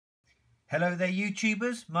Hello there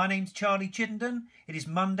YouTubers, my name's Charlie Chittenden. It is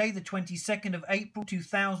Monday the 22nd of April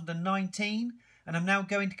 2019 and I'm now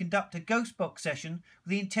going to conduct a ghost box session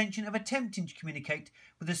with the intention of attempting to communicate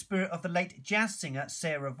with the spirit of the late jazz singer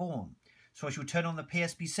Sarah Vaughan. So I shall turn on the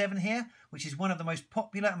PSP7 here, which is one of the most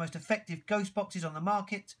popular and most effective ghost boxes on the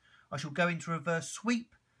market. I shall go into reverse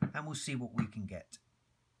sweep and we'll see what we can get.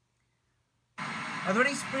 Are there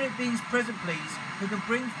any spirit beings present, please, who can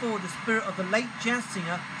bring forward the spirit of the late jazz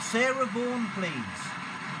singer Sarah Vaughan, please?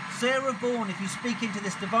 Sarah Vaughan, if you speak into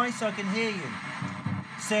this device, I can hear you.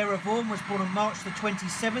 Sarah Vaughan was born on March the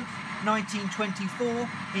 27th, 1924,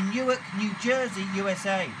 in Newark, New Jersey,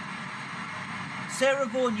 USA. Sarah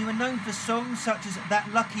Vaughan, you are known for songs such as That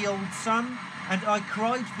Lucky Old Sun and I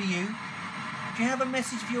Cried For You. Do you have a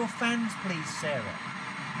message for your fans, please, Sarah?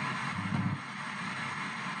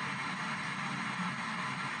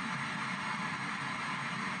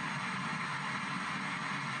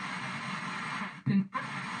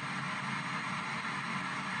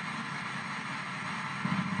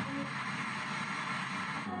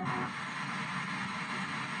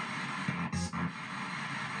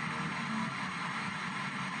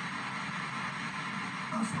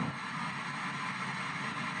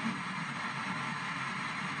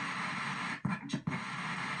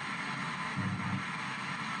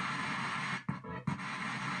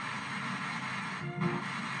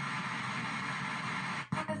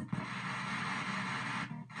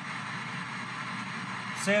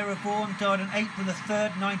 Sarah Vaughan died on April the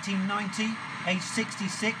 3rd, 1990, aged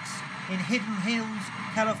 66, in Hidden Hills,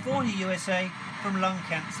 California, USA, from lung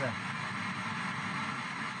cancer.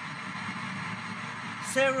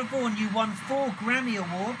 Sarah Vaughan, you won 4 Grammy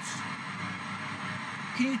Awards.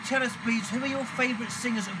 Can you tell us, please, who are your favourite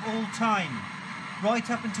singers of all time, right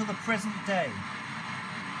up until the present day?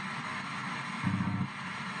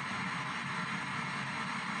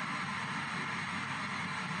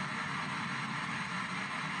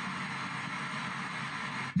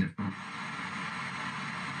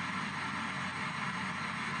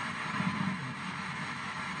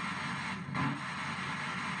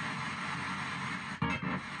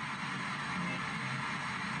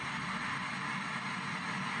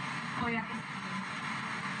 Oh yeah.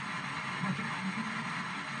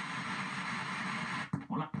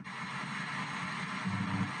 Hola.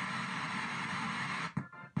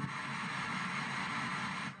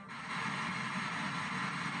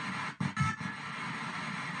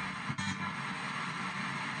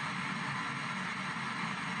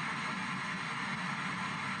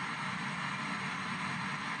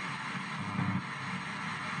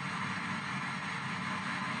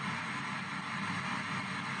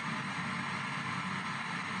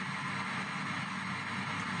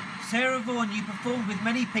 Sarah Vaughan, you performed with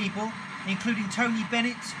many people, including Tony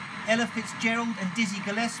Bennett, Ella Fitzgerald and Dizzy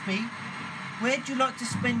Gillespie. Where'd you like to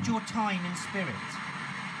spend your time in spirit?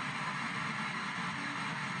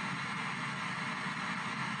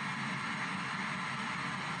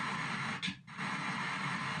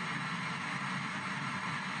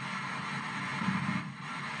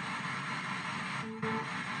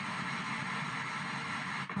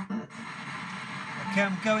 Okay,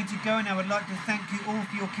 I'm going to go and I would like to thank you all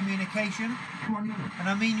for your communication. And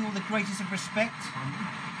I mean you all the greatest of respect.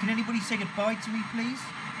 Can anybody say goodbye to me, please?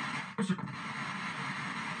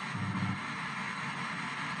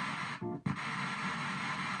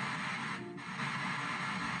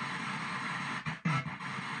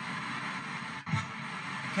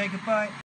 Okay, goodbye.